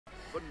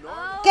Go,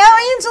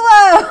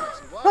 Angelo!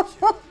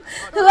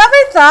 Whoever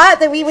thought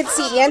that we would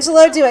see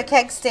Angelo do a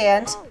keg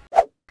stand?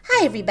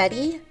 Hi,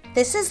 everybody.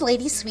 This is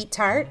Lady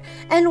Sweetheart,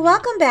 and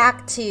welcome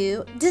back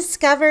to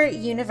Discover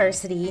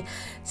University.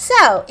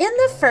 So, in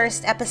the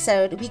first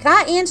episode, we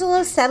got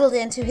Angelo settled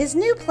into his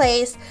new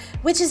place,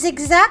 which is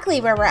exactly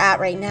where we're at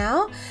right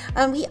now.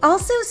 We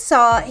also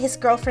saw his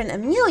girlfriend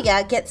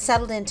Amelia get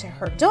settled into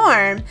her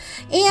dorm,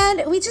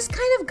 and we just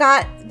kind of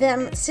got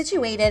them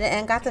situated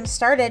and got them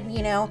started,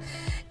 you know.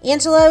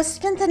 Angelo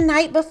spent the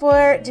night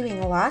before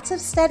doing lots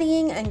of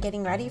studying and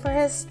getting ready for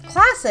his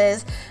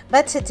classes,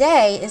 but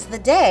today is the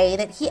day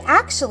that he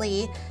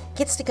actually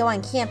gets to go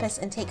on campus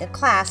and take a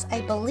class,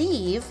 I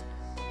believe,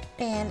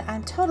 and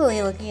I'm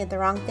totally looking at the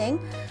wrong thing.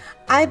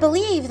 I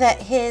believe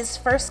that his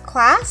first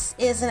class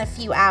is in a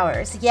few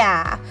hours.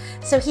 Yeah,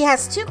 so he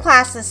has two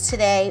classes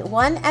today,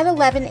 one at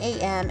 11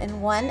 a.m.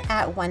 and one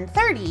at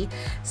 1:30.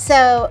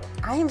 So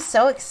I am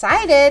so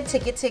excited to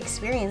get to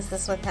experience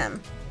this with him.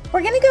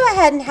 We're going to go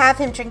ahead and have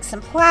him drink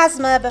some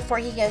plasma before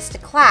he goes to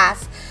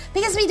class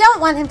because we don't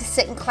want him to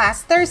sit in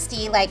class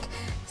thirsty, like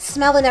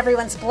smelling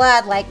everyone's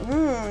blood like,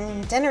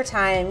 dinner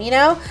time, you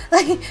know?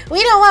 Like,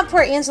 we don't want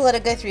poor Angelo to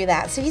go through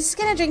that. So he's just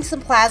going to drink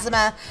some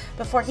plasma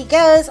before he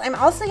goes. I'm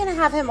also going to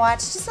have him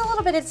watch just a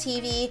little bit of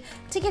TV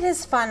to get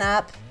his fun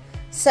up.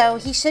 So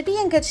he should be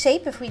in good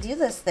shape if we do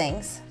those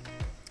things.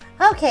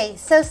 Okay,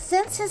 so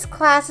since his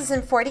class is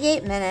in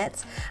 48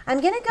 minutes,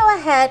 I'm going to go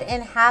ahead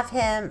and have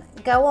him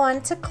go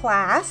on to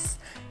class.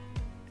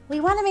 We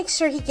want to make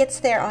sure he gets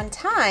there on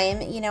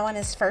time, you know, on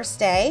his first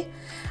day.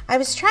 I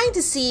was trying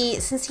to see,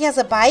 since he has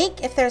a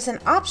bike, if there's an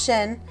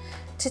option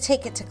to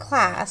take it to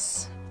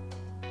class.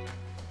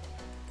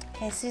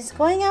 Okay, so he's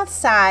going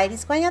outside.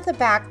 He's going out the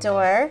back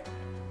door.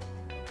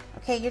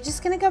 Okay, you're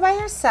just going to go by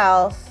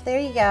yourself. There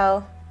you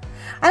go.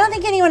 I don't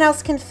think anyone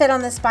else can fit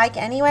on this bike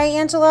anyway,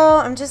 Angelo.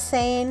 I'm just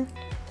saying.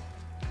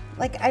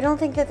 Like, I don't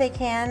think that they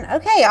can.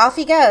 Okay, off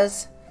he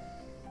goes.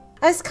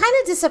 I was kind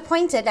of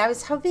disappointed. I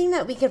was hoping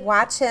that we could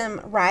watch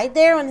him ride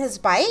there on his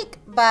bike,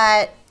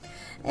 but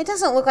it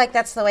doesn't look like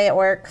that's the way it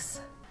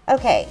works.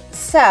 Okay,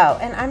 so,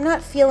 and I'm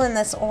not feeling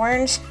this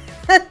orange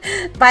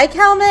bike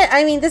helmet.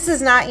 I mean, this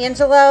is not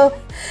Angelo.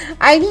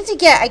 I need to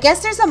get, I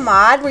guess there's a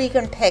mod where you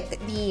can pick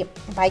the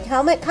bike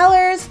helmet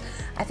colors.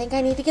 I think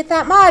I need to get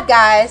that mod,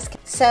 guys.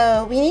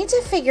 So we need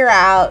to figure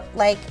out,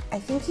 like, I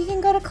think he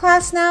can go to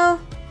class now.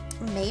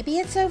 Maybe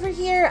it's over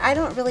here. I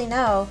don't really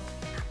know.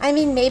 I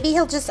mean, maybe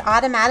he'll just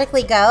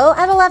automatically go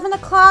at 11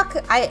 o'clock.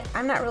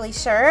 I'm not really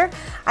sure.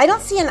 I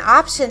don't see an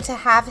option to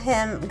have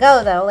him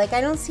go, though. Like,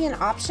 I don't see an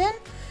option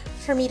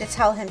for me to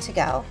tell him to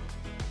go.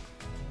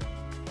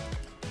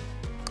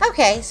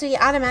 Okay, so he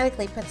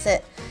automatically puts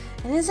it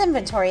in his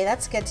inventory.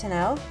 That's good to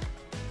know.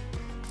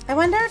 I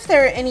wonder if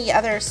there are any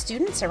other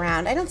students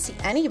around. I don't see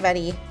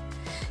anybody.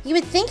 You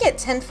would think at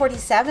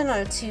 10:47 on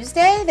a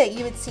Tuesday that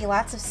you would see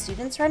lots of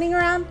students running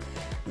around,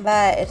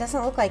 but it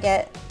doesn't look like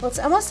it. Well, it's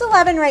almost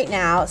 11 right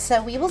now,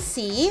 so we will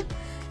see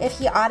if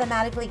he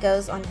automatically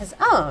goes on his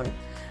own.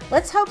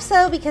 Let's hope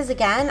so, because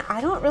again,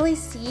 I don't really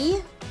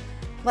see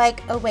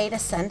like a way to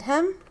send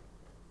him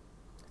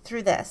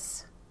through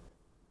this.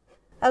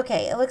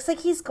 Okay, it looks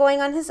like he's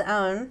going on his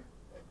own.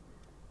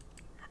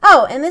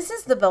 Oh, and this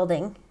is the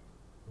building.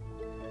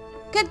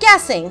 Good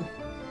guessing.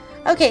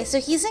 Okay, so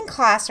he's in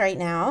class right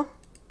now.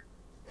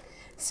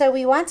 So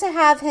we want to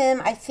have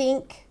him, I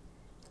think,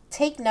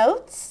 take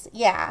notes.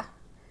 Yeah,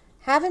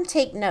 have him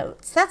take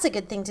notes. That's a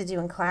good thing to do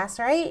in class,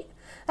 right?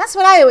 That's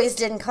what I always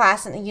did in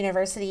class in the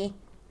university.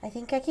 I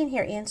think I can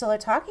hear Angelo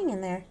talking in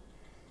there.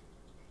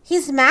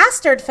 He's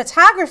mastered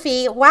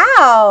photography.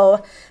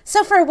 Wow.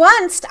 So for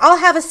once, I'll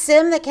have a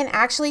sim that can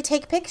actually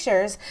take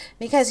pictures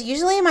because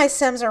usually my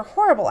sims are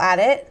horrible at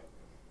it.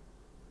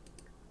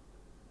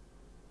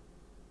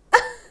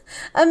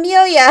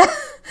 Amelia,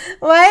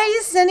 why are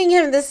you sending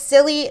him this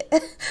silly,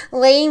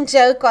 lame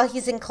joke while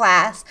he's in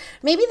class?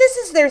 Maybe this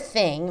is their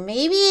thing.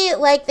 Maybe,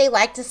 like, they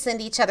like to send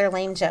each other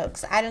lame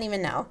jokes. I don't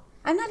even know.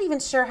 I'm not even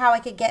sure how I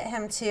could get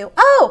him to...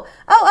 Oh!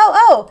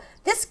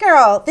 This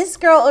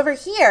girl over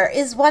here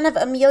is one of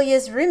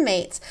Amelia's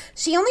roommates.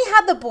 She only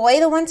had the boy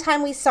the one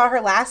time we saw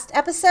her last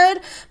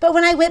episode, but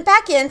when I went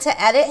back in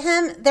to edit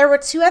him, there were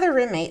two other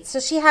roommates. So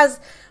she has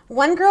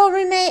one girl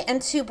roommate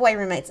and two boy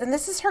roommates, and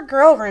this is her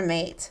girl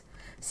roommate.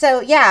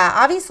 So yeah,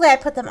 obviously I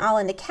put them all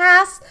into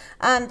cast.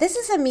 This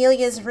is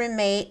Amelia's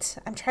roommate.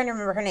 I'm trying to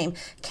remember her name.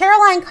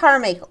 Caroline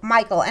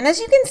Carmichael. And as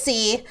you can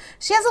see,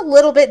 she has a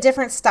little bit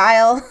different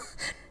style.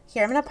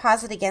 Here, I'm going to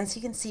pause it again so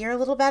you can see her a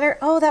little better.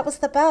 Oh, that was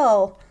the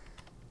bell.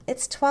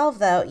 It's 12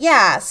 though.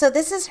 Yeah, so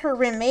this is her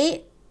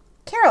roommate,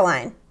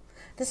 Caroline.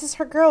 This is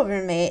her girl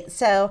roommate.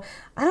 So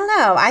I don't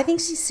know. I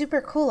think she's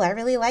super cool. I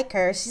really like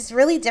her. She's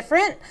really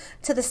different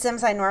to the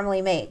Sims I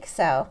normally make.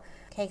 So,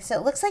 okay, so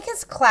it looks like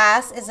his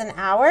class is an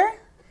hour.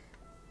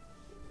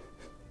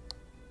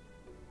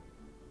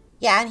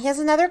 Yeah, and he has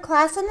another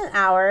class in an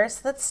hour, so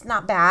that's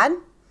not bad.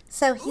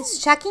 So he's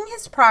checking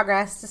his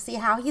progress to see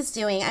how he's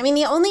doing. I mean,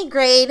 the only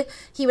grade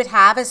he would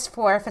have is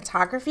for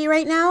photography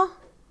right now.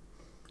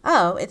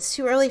 Oh, it's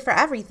too early for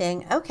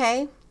everything.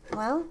 Okay.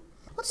 Well,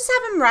 we'll just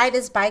have him ride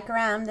his bike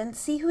around and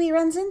see who he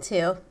runs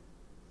into.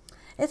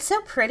 It's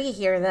so pretty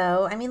here,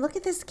 though. I mean, look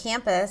at this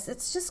campus.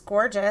 It's just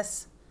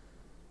gorgeous.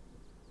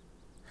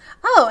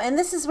 Oh, and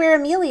this is where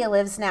Amelia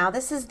lives now.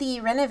 This is the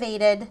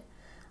renovated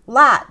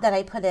lot that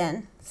I put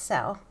in.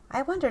 So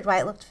I wondered why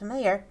it looked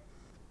familiar.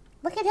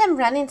 Look at him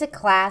running to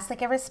class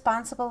like a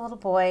responsible little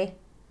boy.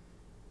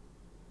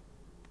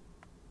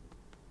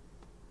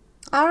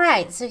 All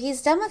right, so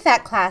he's done with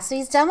that class. So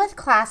he's done with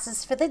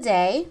classes for the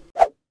day.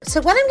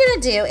 So what I'm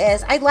going to do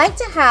is I'd like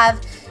to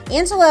have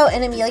Angelo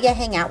and Amelia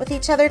hang out with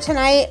each other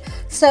tonight.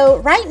 So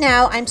right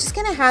now, I'm just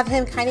going to have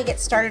him kind of get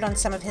started on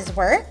some of his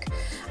work.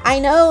 I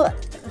know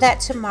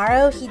that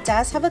tomorrow he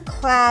does have a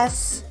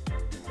class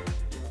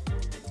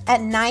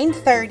at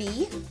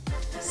 9:30.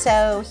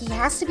 So he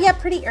has to be up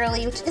pretty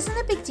early, which isn't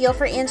a big deal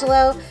for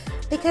Angelo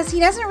because he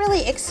doesn't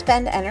really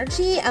expend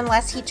energy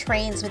unless he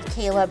trains with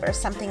Caleb or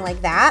something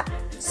like that.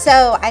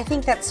 So I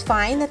think that's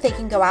fine that they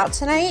can go out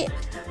tonight.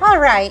 All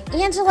right,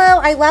 Angelo,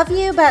 I love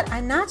you, but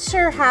I'm not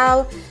sure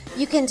how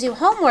you can do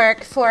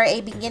homework for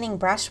a beginning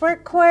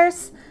brushwork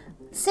course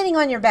sitting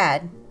on your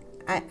bed.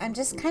 I'm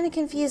just kind of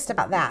confused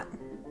about that.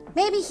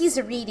 Maybe he's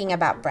reading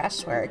about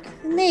brushwork.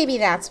 Maybe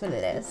that's what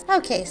it is.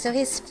 Okay, so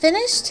he's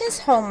finished his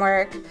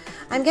homework.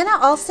 I'm gonna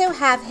also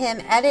have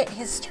him edit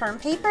his term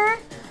paper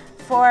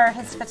for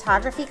his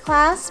photography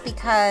class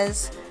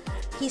because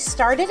he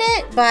started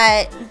it,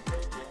 but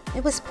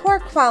it was poor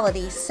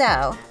quality,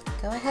 so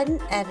go ahead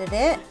and edit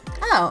it.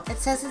 Oh, it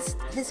says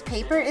his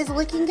paper is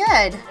looking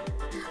good.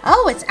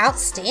 Oh, it's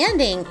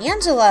outstanding.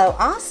 Angelo,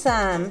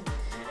 awesome.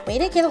 Way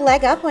to get a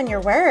leg up on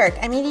your work.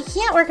 I mean, he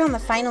can't work on the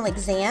final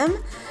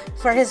exam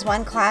for his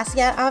one class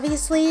yet,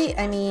 obviously.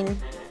 I mean,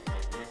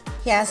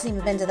 he hasn't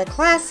even been to the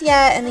class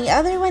yet. And the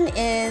other one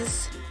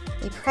is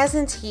a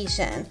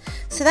presentation.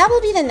 So that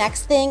will be the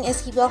next thing,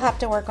 is he will have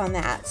to work on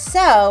that.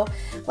 So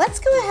let's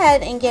go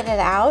ahead and get it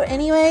out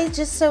anyway,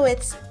 just so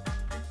it's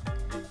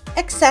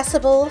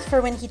accessible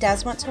for when he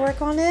does want to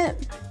work on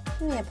it.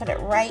 I'm gonna put it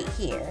right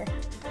here.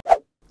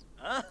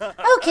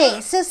 Okay,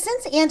 so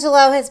since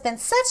Angelo has been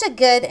such a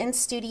good and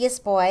studious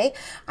boy,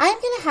 I'm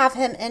gonna have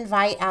him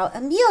invite out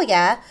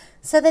Amelia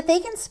so that they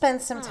can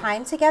spend some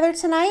time together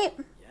tonight.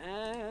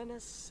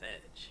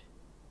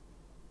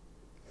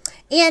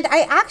 And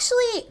I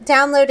actually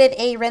downloaded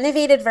a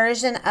renovated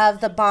version of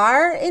the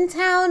bar in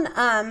town,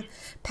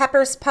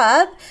 Pepper's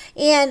Pub,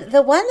 and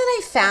the one that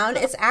I found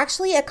is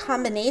actually a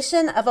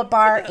combination of a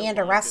bar and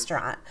a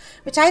restaurant,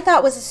 which I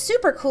thought was a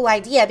super cool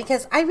idea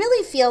because I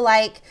really feel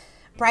like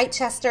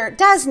Britechester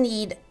does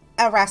need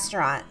a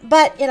restaurant,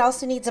 but it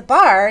also needs a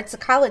bar. It's a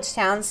college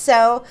town,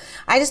 so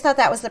I just thought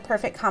that was the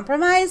perfect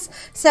compromise.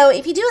 So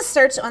if you do a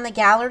search on the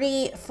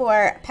gallery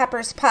for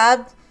Pepper's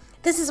Pub,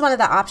 this is one of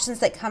the options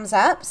that comes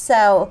up.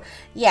 So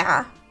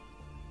yeah.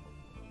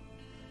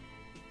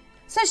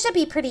 So it should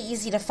be pretty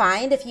easy to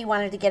find if you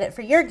wanted to get it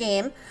for your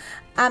game.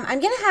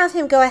 I'm going to have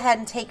him go ahead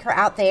and take her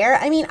out there.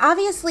 I mean,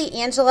 obviously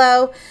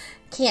Angelo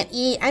can't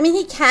eat. I mean,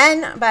 he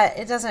can, but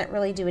it doesn't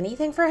really do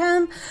anything for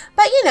him.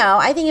 But, you know,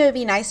 I think it would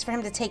be nice for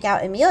him to take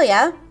out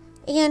Amelia,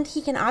 and he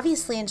can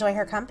obviously enjoy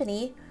her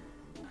company.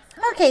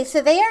 Okay,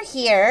 so they are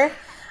here.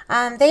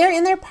 They are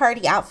in their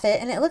party outfit,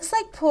 and it looks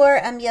like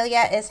poor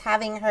Amelia is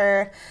having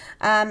her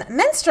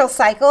menstrual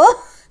cycle.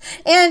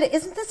 And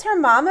isn't this her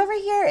mom over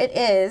here? It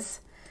is.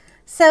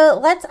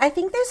 So I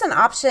think there's an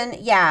option,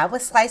 yeah,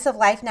 with Slice of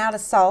Life now to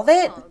solve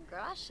it. Oh,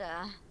 gosh.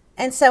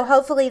 And so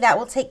hopefully that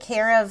will take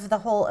care of the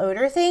whole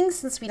odor thing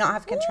since we don't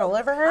have control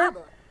over her.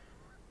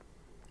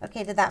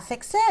 Okay, did that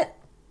fix it?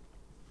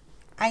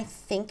 I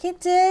think it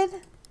did.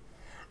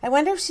 I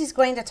wonder if she's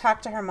going to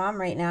talk to her mom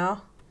right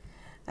now.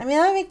 I mean,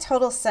 that would make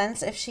total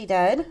sense if she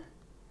did.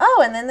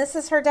 Oh, and then this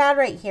is her dad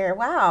right here.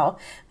 Wow.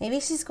 Maybe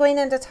she's going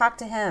in to talk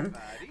to him.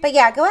 But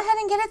yeah, go ahead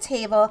and get a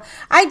table.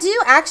 I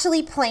do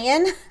actually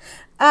plan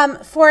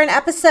for an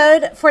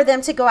episode for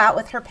them to go out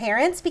with her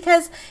parents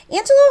because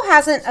Angelo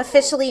hasn't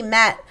officially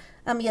met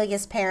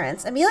Amelia's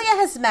parents. Amelia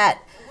has met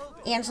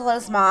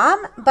Angelo's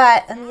mom,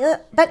 but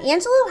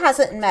Angelo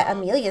hasn't met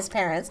Amelia's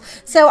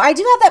parents. So I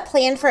do have that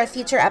planned for a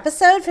future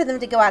episode for them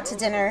to go out to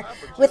dinner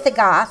with the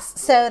Goths.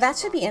 So that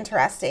should be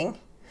interesting.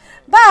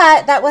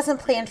 But that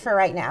wasn't planned for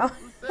right now.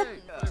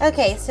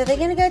 Okay, so they're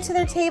going to go to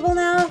their table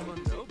now.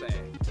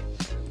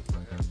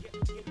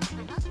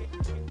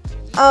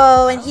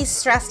 Oh, and he's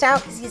stressed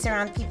out because he's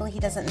around people he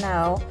doesn't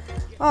know.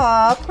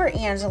 Aw, poor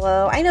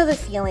Angelo. I know the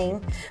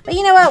feeling. But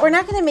you know what? We're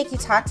not going to make you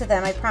talk to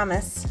them, I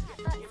promise.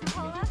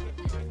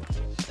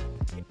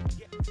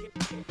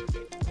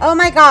 Oh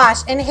my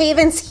gosh, and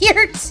Haven's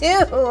here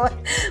too.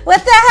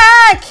 What the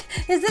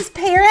heck? Is this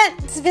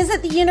parents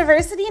visit the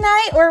university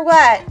night or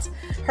what?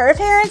 Her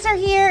parents are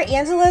here,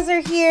 Angelo's are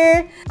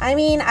here. I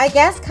mean, I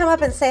guess come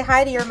up and say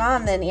hi to your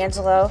mom then,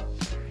 Angelo.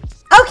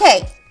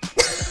 Okay,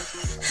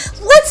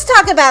 let's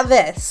talk about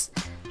this.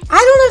 I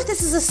don't know if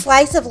this is a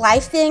slice of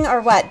life thing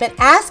or what, but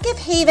ask if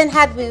Haven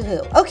had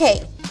woohoo.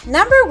 Okay,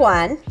 number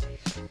one,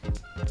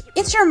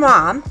 it's your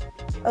mom.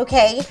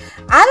 okay?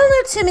 I don't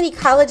know too many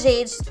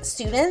college-age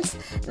students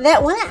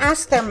that want to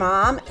ask their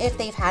mom if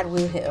they've had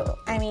woohoo.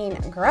 I mean,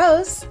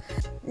 gross.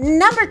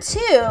 Number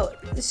two,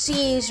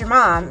 she's your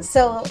mom.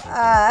 So,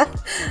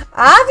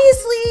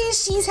 obviously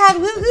she's had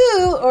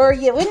woohoo or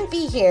you wouldn't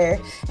be here.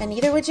 And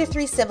neither would your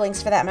 3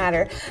 siblings for that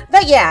matter.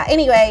 But yeah,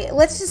 anyway,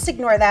 let's just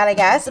ignore that, I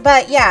guess.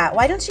 But yeah,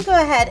 why don't you go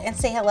ahead and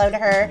say hello to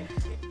her?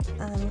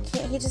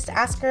 Can't you just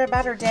ask her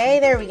about her day?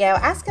 There we go.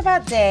 Ask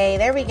about day.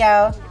 There we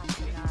go.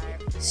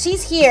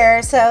 She's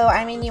here, so,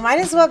 I mean, you might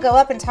as well go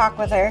up and talk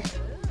with her.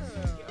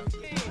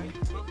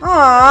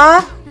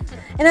 Aww.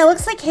 And it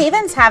looks like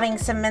Haven's having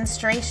some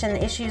menstruation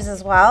issues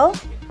as well.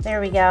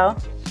 There we go.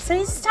 So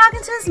he's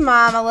talking to his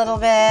mom a little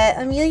bit.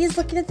 Amelia's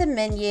looking at the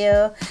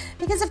menu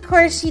because, of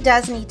course, she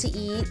does need to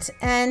eat.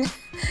 And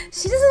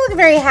she doesn't look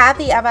very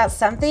happy about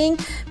something.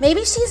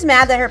 Maybe she's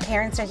mad that her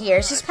parents are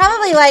here. She's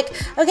probably like,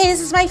 okay,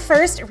 this is my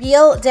first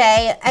real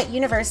day at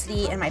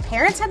university, and my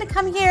parents had to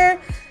come here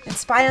and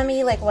spy on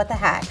me. Like, what the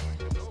heck?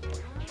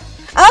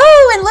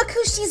 Oh, and look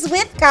who she's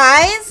with,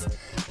 guys.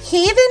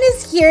 Haven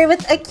is here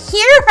with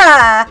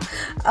Akira.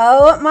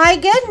 Oh, my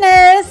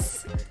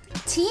goodness.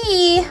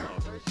 Tea.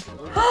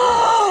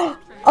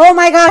 Oh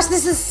my gosh,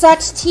 this is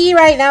such tea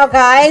right now,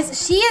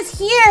 guys. She is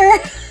here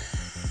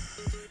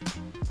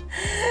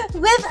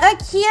with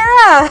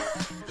Akira.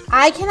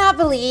 I cannot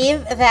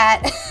believe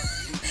that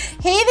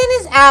Haven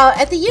is out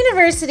at the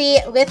university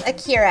with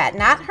Akira.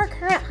 Not her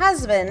current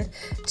husband,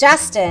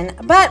 Justin,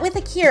 but with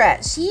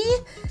Akira. She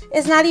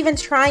is not even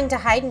trying to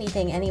hide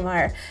anything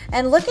anymore.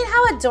 And look at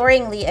how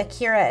adoringly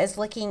Akira is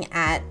looking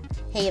at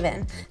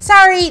Haven.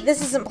 Sorry,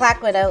 this isn't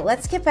Black Widow.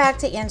 Let's get back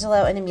to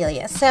Angelo and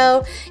Amelia.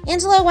 So,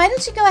 Angelo, why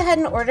don't you go ahead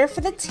and order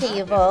for the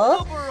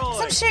table?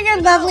 Because I'm sure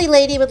your lovely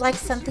lady would like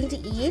something to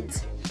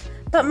eat.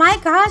 But my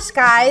gosh,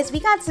 guys, we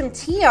got some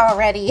tea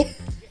already.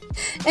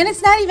 And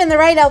it's not even the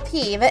right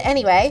LP. But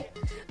anyway.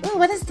 Ooh,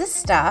 what is this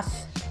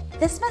stuff?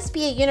 This must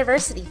be a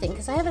university thing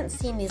because I haven't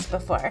seen these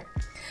before.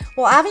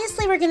 Well,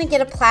 obviously, we're going to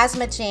get a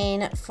plasma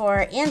chain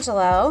for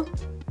Angelo.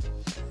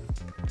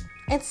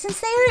 And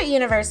since they are at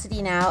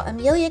university now,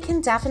 Amelia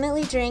can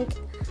definitely drink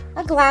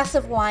a glass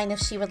of wine if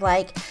she would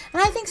like.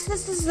 And I think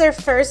since this is their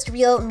first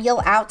real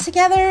meal out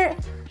together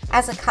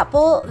as a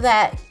couple,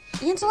 that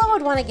Angela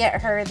would want to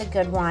get her the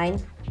good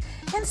wine.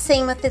 And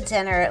same with the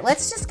dinner.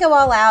 Let's just go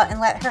all out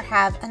and let her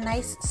have a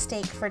nice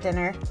steak for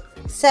dinner.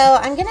 So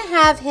I'm going to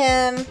have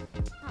him...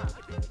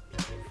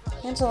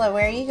 Angela,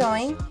 where are you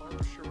going?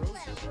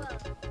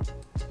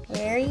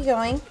 Where are you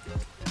going?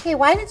 Hey,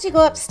 why did you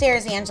go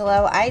upstairs,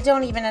 Angelo? I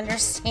don't even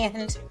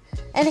understand.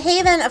 And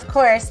Haven, of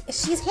course,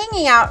 she's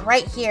hanging out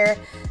right here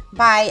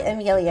by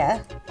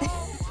Amelia.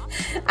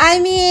 I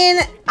mean,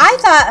 I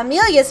thought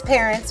Amelia's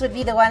parents would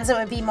be the ones that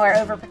would be more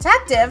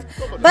overprotective,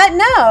 but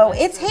no,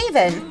 it's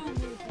Haven.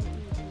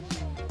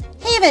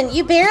 Haven,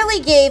 you barely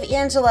gave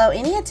Angelo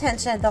any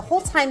attention the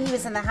whole time he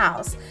was in the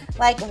house.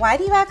 Like, why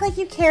do you act like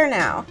you care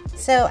now?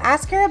 So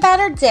ask her about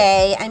her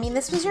day. I mean,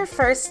 this was your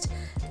first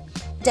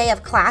day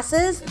of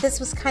classes. This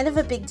was kind of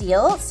a big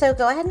deal, so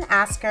go ahead and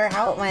ask her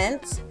how it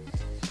went.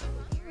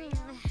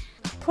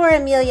 Poor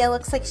Amelia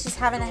looks like she's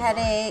having a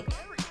headache.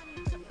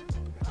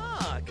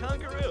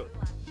 Kangaroo.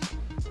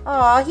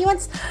 Oh, he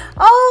wants...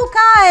 Oh,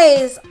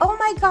 guys! Oh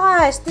my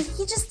gosh!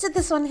 He just did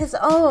this on his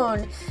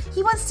own.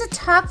 He wants to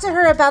talk to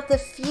her about the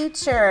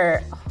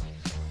future.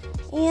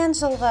 Oh,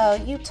 Angelo,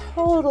 you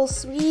total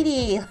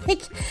sweetie.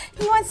 Like,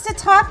 he wants to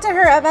talk to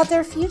her about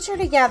their future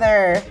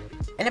together.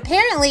 And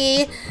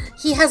apparently,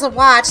 he has a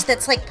watch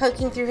that's like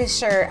poking through his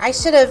shirt. I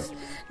should have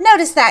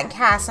noticed that in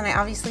cast, and I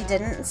obviously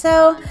didn't.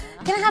 So,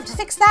 gonna have to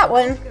fix that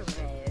one.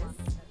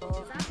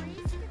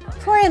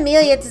 Poor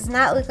Amelia does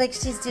not look like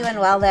she's doing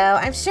well, though.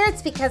 I'm sure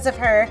it's because of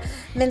her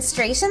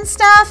menstruation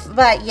stuff,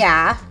 but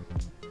yeah.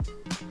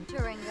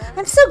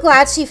 I'm so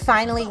glad she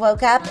finally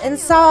woke up and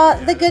saw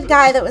the good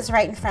guy that was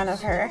right in front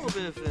of her.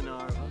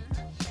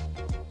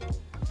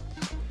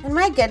 And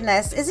my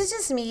goodness, is it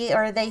just me,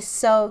 or are they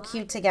so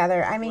cute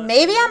together? I mean,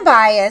 maybe I'm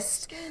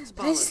biased,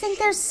 but I just think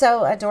they're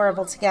so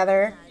adorable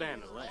together.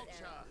 And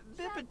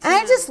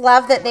I just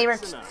love that they were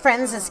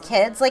friends as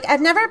kids. Like,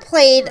 I've never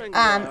played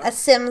a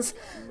Sims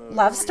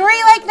love story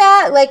like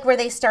that, like where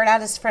they start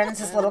out as friends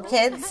as little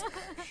kids.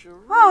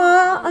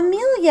 Aw,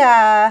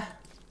 Amelia.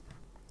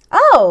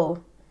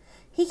 Oh,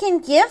 he can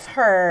give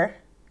her.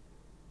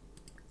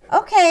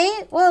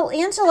 Okay, well,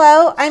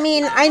 Angelo, I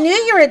mean, I knew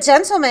you were a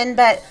gentleman,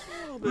 but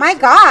my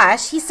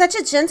gosh, he's such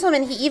a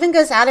gentleman. He even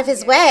goes out of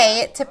his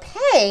way to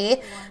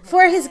pay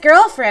for his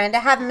girlfriend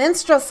to have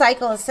menstrual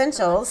cycle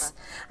essentials.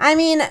 I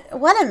mean,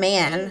 what a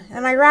man.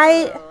 Am I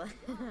right?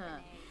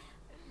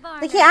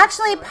 Like, he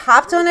actually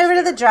popped on over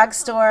to the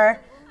drugstore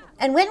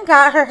and went and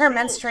got her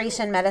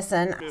menstruation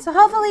medicine. So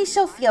hopefully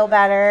she'll feel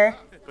better.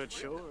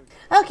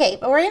 Okay,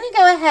 but we're going to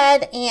go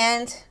ahead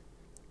and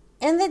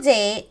end the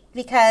date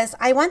because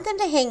I want them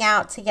to hang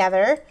out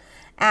together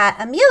at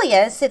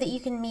Amelia's so that you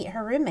can meet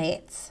her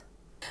roommates.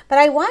 But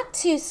I want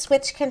to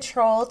switch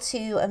control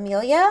to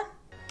Amelia.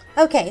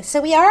 Okay,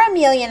 so we are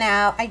Amelia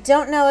now. I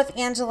don't know if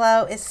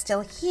Angelo is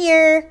still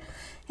here.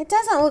 It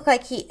doesn't look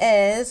like he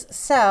is,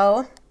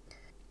 so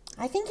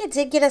I think it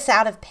did get us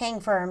out of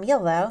paying for our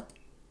meal, though.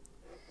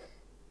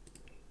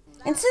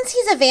 And since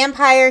he's a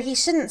vampire, he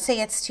shouldn't say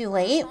it's too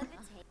late.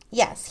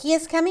 Yes, he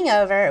is coming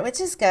over,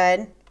 which is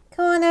good.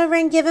 Go on over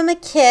and give him a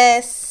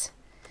kiss.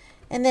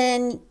 And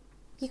then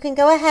you can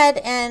go ahead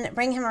and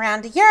bring him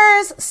around to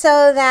yours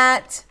so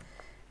that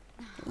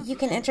you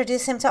can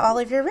introduce him to all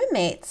of your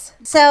roommates.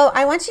 So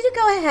I want you to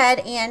go ahead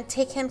and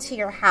take him to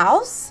your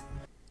house.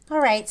 All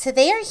right, so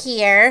they are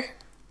here.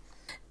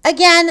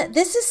 Again,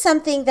 this is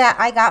something that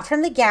I got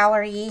from the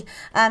gallery.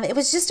 It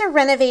was just a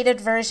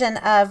renovated version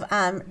of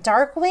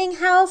Darkwing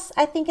House,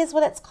 I think is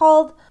what it's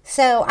called.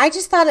 So I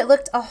just thought it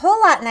looked a whole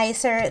lot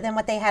nicer than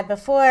what they had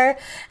before. And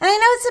I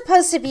know it's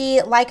supposed to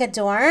be like a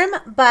dorm,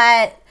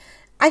 but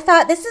I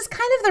thought this is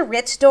kind of the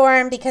rich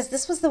dorm because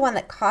this was the one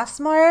that cost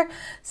more.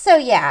 So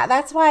yeah,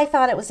 that's why I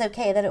thought it was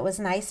okay that it was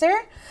nicer.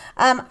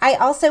 I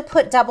also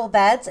put double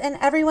beds in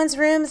everyone's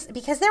rooms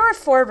because there were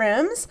 4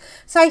 rooms.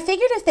 So I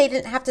figured if they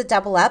didn't have to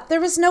double up, there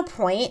was no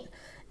point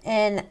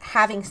in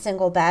having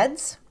single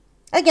beds.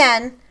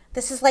 Again,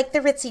 this is like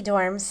the ritzy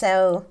dorm,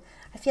 so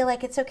I feel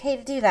like it's okay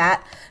to do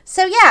that.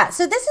 So yeah,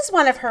 so this is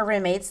one of her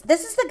roommates.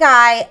 This is the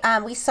guy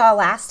we saw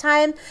last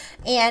time,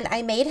 and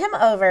I made him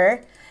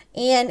over.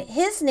 And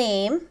his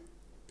name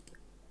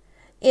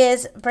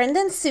is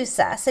Brendan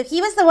Sousa. So he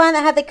was the one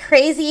that had the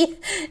crazy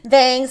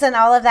bangs and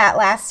all of that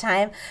last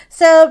time.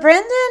 So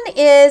Brendan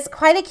is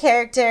quite a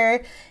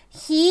character.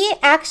 He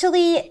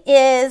actually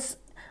is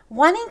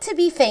wanting to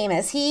be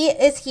famous. He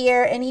is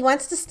here and he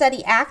wants to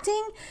study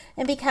acting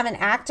and become an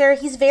actor.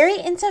 He's very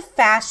into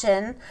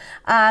fashion,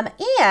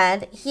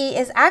 and he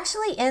is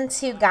actually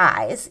into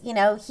guys. You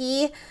know,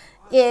 he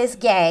is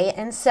gay,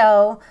 and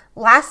so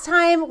last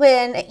time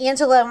when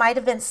Angelo might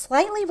have been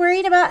slightly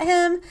worried about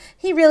him,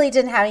 he really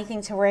didn't have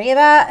anything to worry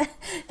about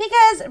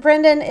because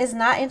Brendan is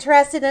not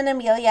interested in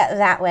Amelia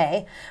that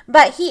way.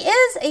 But he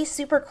is a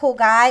super cool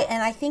guy,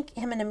 and I think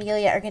him and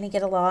Amelia are going to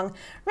get along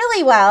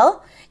really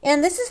well.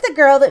 And this is the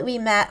girl that we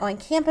met on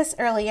campus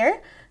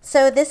earlier.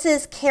 So this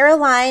is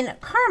Caroline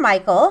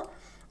Carmichael.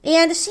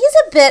 And she's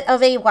a bit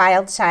of a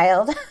wild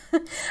child,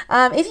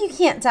 if you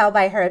can't tell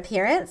by her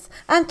appearance.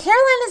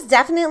 Caroline is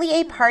definitely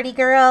a party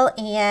girl,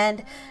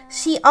 and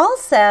she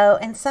also,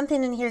 and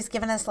something in here has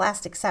given us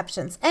last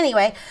exceptions.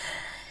 Anyway,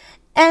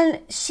 and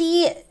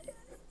she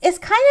is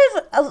kind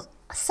of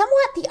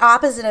somewhat the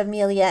opposite of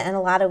Amelia in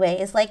a lot of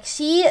ways. Like,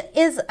 she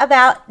is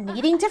about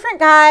meeting different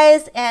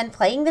guys and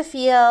playing the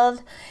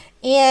field,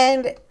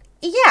 and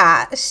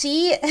yeah,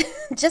 she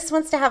just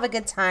wants to have a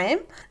good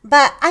time.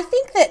 But I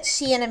think that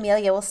she and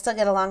Amelia will still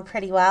get along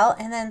pretty well.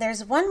 And then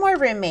there's one more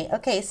roommate.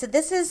 Okay, so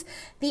this is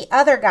the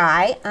other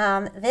guy.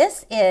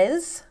 This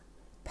is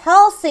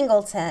Paul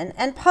Singleton.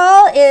 And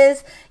Paul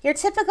is your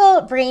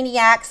typical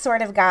brainiac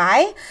sort of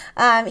guy.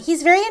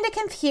 He's very into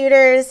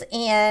computers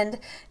and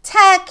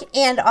tech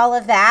and all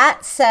of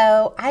that.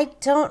 So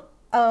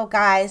oh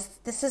guys,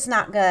 this is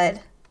not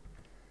good.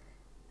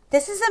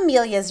 This is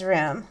Amelia's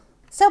room.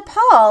 So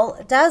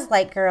Paul does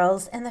like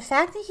girls, and the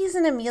fact that he's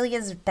in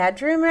Amelia's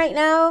bedroom right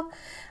now,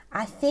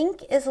 I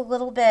think is a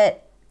little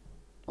bit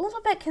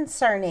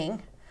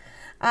concerning.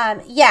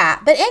 Yeah,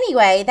 but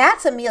anyway,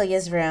 that's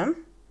Amelia's room.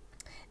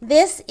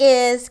 This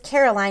is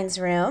Caroline's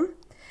room.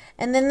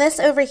 And then this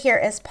over here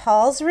is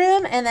Paul's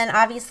room, and then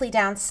obviously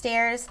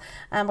downstairs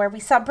where we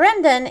saw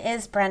Brendan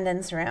is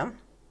Brendan's room.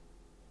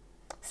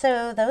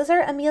 So those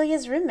are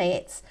Amelia's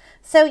roommates.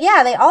 So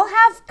yeah, they all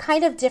have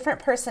kind of different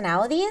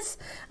personalities,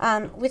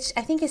 which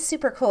I think is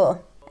super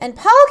cool. And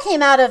Paul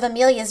came out of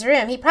Amelia's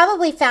room. He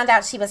probably found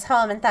out she was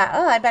home and thought,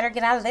 oh, I better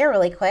get out of there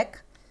really quick.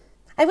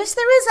 I wish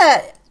there was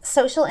a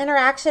social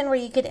interaction where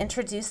you could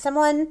introduce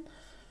someone.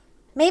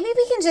 Maybe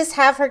we can just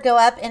have her go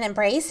up and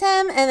embrace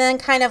him and then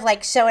kind of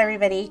like show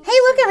everybody, hey,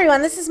 look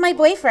everyone, this is my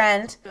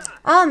boyfriend.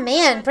 Oh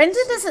man,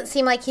 Brendan doesn't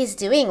seem like he's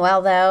doing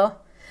well though.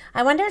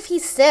 I wonder if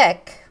he's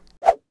sick.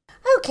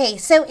 Okay,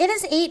 so it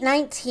is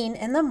 8:19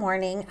 in the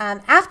morning.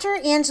 After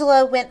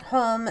Angelo went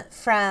home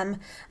from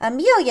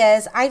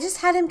Amelia's, I just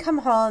had him come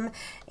home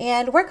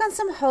and work on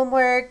some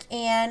homework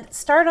and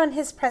start on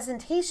his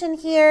presentation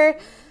here.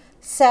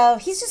 So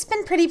he's just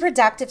been pretty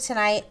productive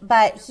tonight,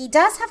 but he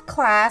does have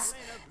class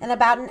in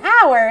about an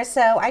hour,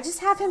 so I just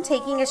have him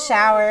taking a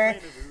shower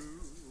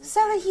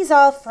so that he's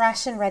all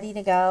fresh and ready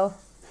to go.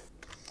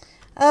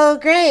 Oh,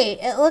 great.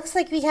 It looks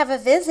like we have a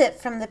visit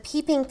from the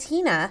Peeping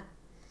Tina.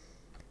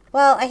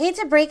 Well, I hate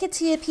to break it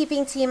to you,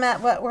 Peeping Tina,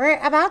 but we're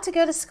about to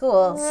go to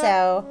school,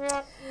 so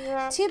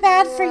too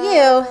bad for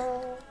you.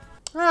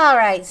 All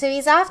right, so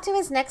he's off to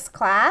his next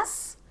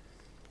class.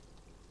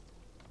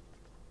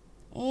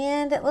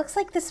 And it looks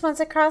like this one's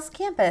across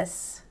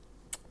campus.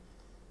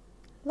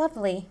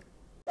 Lovely.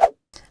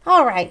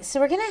 All right, so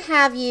we're going to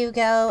have you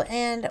go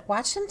and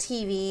watch some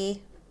TV.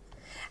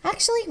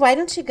 Actually, why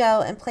don't you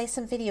go and play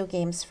some video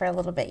games for a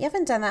little bit? You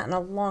haven't done that in a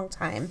long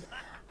time.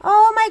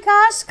 Oh my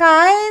gosh,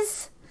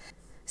 guys.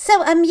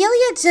 So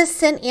Amelia just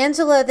sent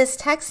Angelo this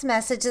text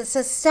message that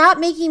says, stop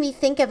making me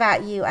think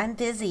about you. I'm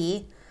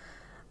busy.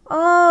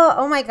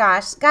 Oh my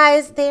gosh.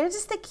 Guys, they're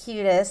just the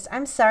cutest.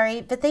 I'm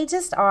sorry, but they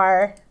just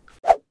are.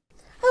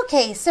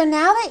 Okay, so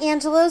now that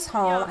Angelo's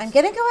home, I'm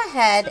going to go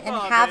ahead and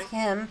have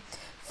him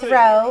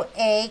throw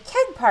a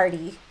keg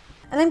party.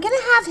 And I'm going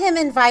to have him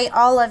invite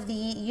all of the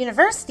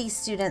university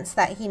students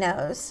that he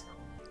knows.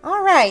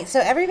 All right, so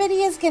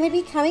everybody is going to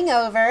be coming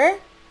over.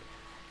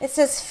 It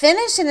says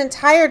finish an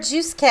entire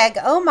juice keg.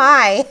 Oh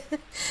my.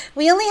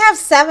 We only have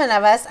 7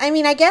 of us. I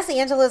mean, I guess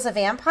Angelo's a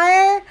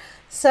vampire,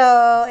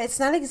 so it's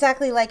not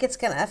exactly like it's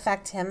going to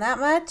affect him that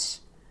much.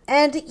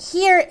 And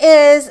here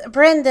is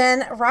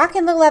Brendan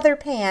rocking the leather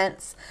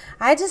pants.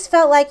 I just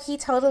felt like he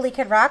totally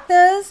could rock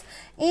those,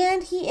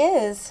 and he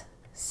is.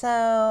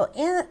 So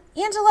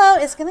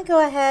Angelo is going to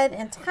go ahead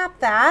and tap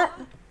that.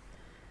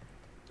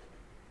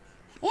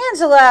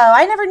 Angelo,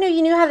 I never knew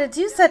you knew how to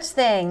do such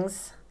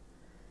things.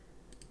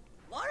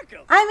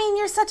 I mean,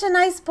 you're such a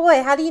nice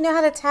boy. How do you know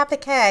how to tap a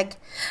keg?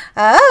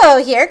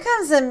 Oh, here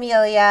comes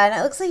Amelia, and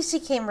it looks like she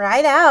came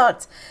right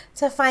out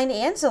to find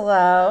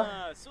Angelo.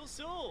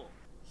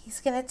 He's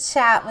going to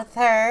chat with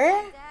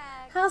her.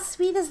 How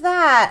sweet is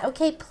that?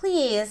 Okay,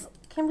 please,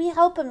 can we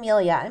help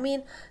Amelia? I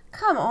mean,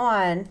 come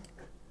on.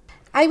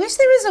 I wish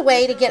there was a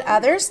way to get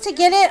others to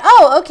get it.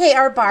 Oh, okay,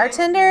 our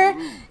bartender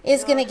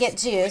is going to get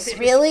juice.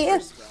 Really?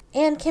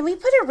 And can we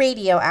put a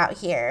radio out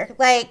here?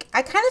 Like,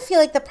 I kind of feel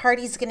like the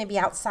party's going to be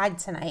outside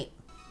tonight.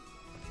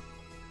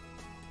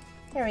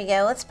 There we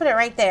go. Let's put it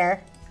right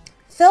there.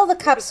 Fill the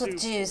cups with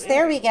juice.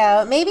 There we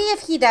go. Maybe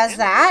if he does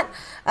that,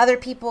 other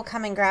people will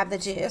come and grab the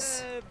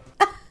juice.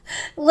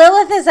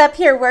 Lilith is up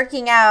here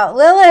working out.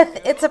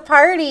 Lilith, it's a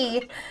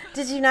party.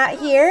 Did you not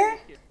hear?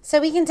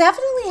 So we can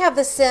definitely have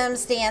the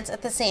Sims dance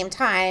at the same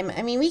time.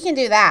 I mean, we can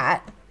do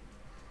that.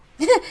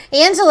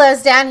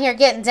 Angelo's down here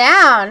getting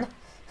down.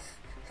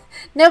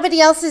 Nobody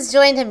else has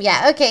joined him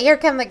yet. Okay, here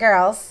come the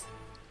girls.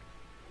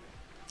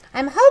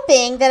 I'm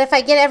hoping that if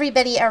I get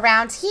everybody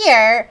around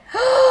here...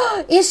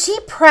 Is she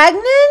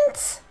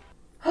pregnant?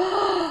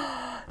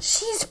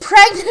 She's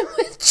pregnant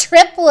with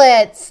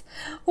triplets.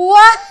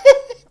 What?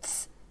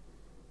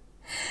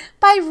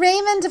 By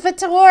Raymond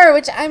Vitor,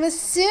 which I'm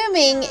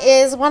assuming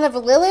is one of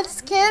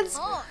Lilith's kids.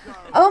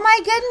 Oh my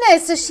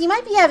goodness, so she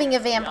might be having a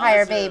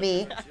vampire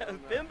baby.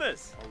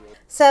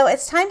 So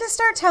it's time to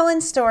start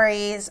telling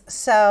stories.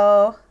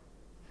 So,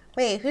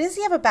 wait, who does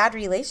he have a bad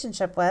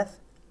relationship with?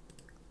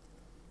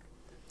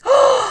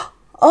 Oh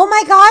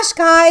my gosh,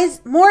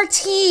 guys, more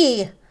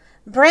tea.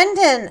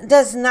 Brendan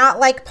does not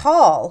like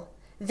Paul.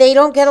 They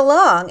don't get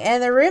along,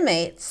 and they're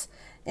roommates.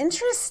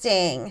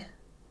 Interesting.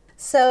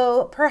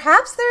 So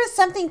perhaps there is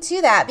something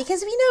to that,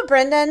 because we know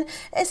Brendan,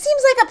 it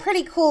seems like a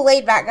pretty cool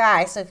laid-back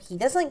guy. So if he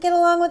doesn't get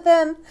along with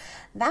them,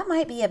 that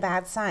might be a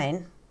bad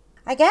sign.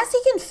 I guess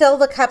he can fill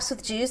the cups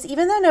with juice,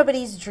 even though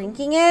nobody's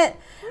drinking it.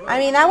 I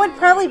mean, that would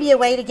probably be a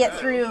way to get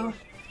through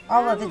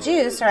all of the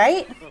juice,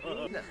 right?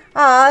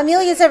 Aw,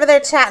 Amelia's over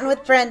there chatting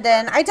with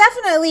Brendan. I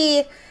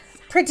definitely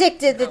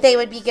predicted that they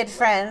would be good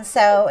friends,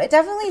 so it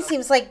definitely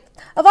seems like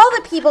of all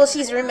the people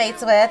she's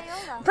roommates with,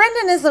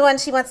 Brendan is the one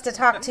she wants to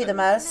talk to the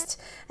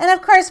most. And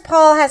of course,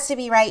 Paul has to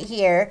be right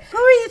here. Who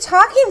are you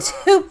talking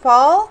to,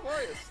 Paul?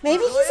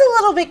 Maybe he's a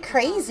little bit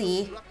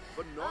crazy.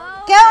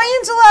 Go,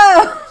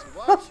 Angelo!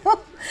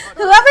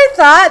 Whoever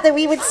thought that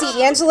we would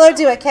see Angelo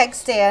do a keg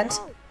stand?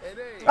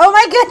 Oh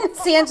my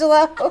goodness,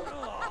 Angelo!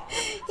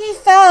 He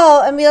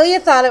fell. Amelia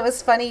thought it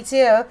was funny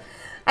too.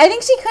 I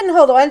think she couldn't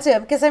hold on to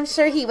him because I'm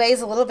sure he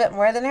weighs a little bit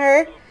more than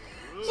her.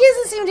 He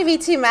doesn't seem to be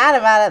too mad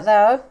about it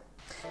though.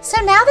 So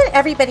now that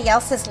everybody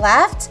else has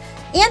left,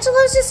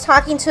 Angelo's just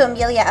talking to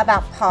Amelia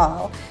about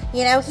Paul.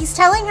 You know, he's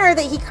telling her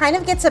that he kind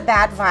of gets a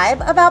bad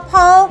vibe about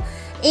Paul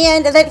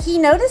and that he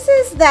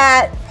notices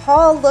that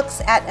Paul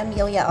looks at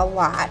Amelia a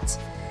lot.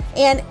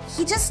 And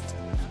he just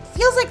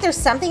feels like there's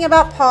something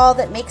about Paul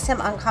that makes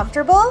him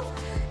uncomfortable.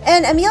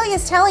 And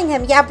Amelia's telling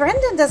him, yeah,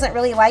 Brendan doesn't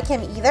really like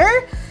him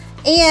either.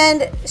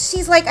 And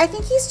she's like, I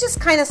think he's just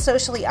kind of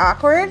socially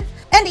awkward.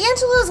 And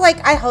Angelo's like,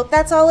 I hope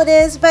that's all it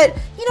is, but,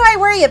 you know, I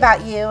worry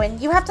about you, and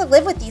you have to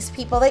live with these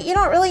people that you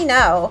don't really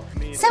know.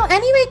 So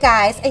anyway,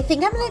 guys, I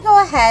think I'm going to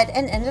go ahead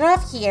and end it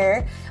off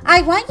here.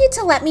 I want you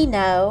to let me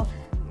know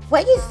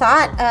what you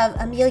thought of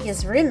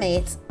Amelia's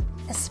roommates,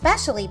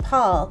 especially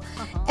Paul.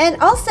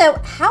 And also,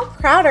 how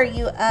proud are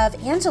you of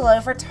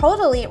Angelo for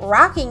totally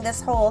rocking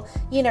this whole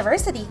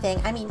university thing?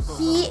 I mean,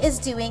 he is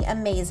doing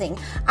amazing.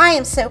 I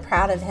am so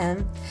proud of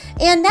him.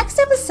 And next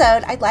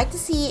episode, I'd like to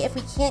see if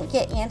we can't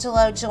get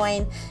Angelo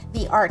join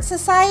the art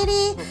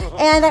society.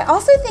 And I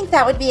also think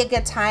that would be a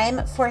good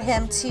time for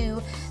him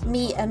to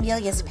meet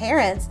Amelia's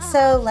parents.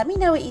 So let me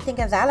know what you think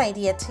of that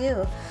idea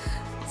too.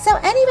 So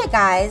anyway,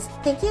 guys,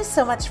 thank you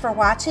so much for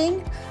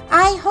watching.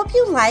 I hope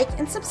you like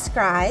and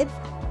subscribe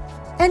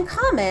and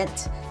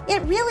comment.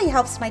 It really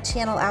helps my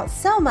channel out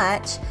so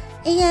much,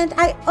 and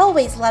I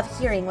always love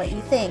hearing what you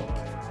think.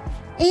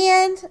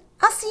 And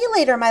I'll see you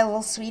later, my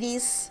little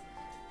sweeties.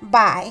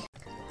 Bye.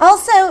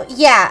 Also,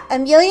 yeah,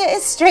 Amelia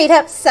is straight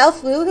up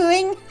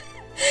self-woohooing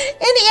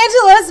in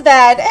Angelo's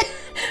bed,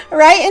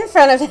 right in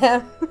front of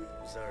him.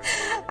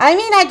 I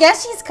mean, I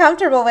guess she's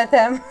comfortable with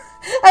him.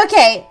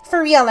 Okay,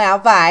 for real now.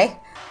 Bye.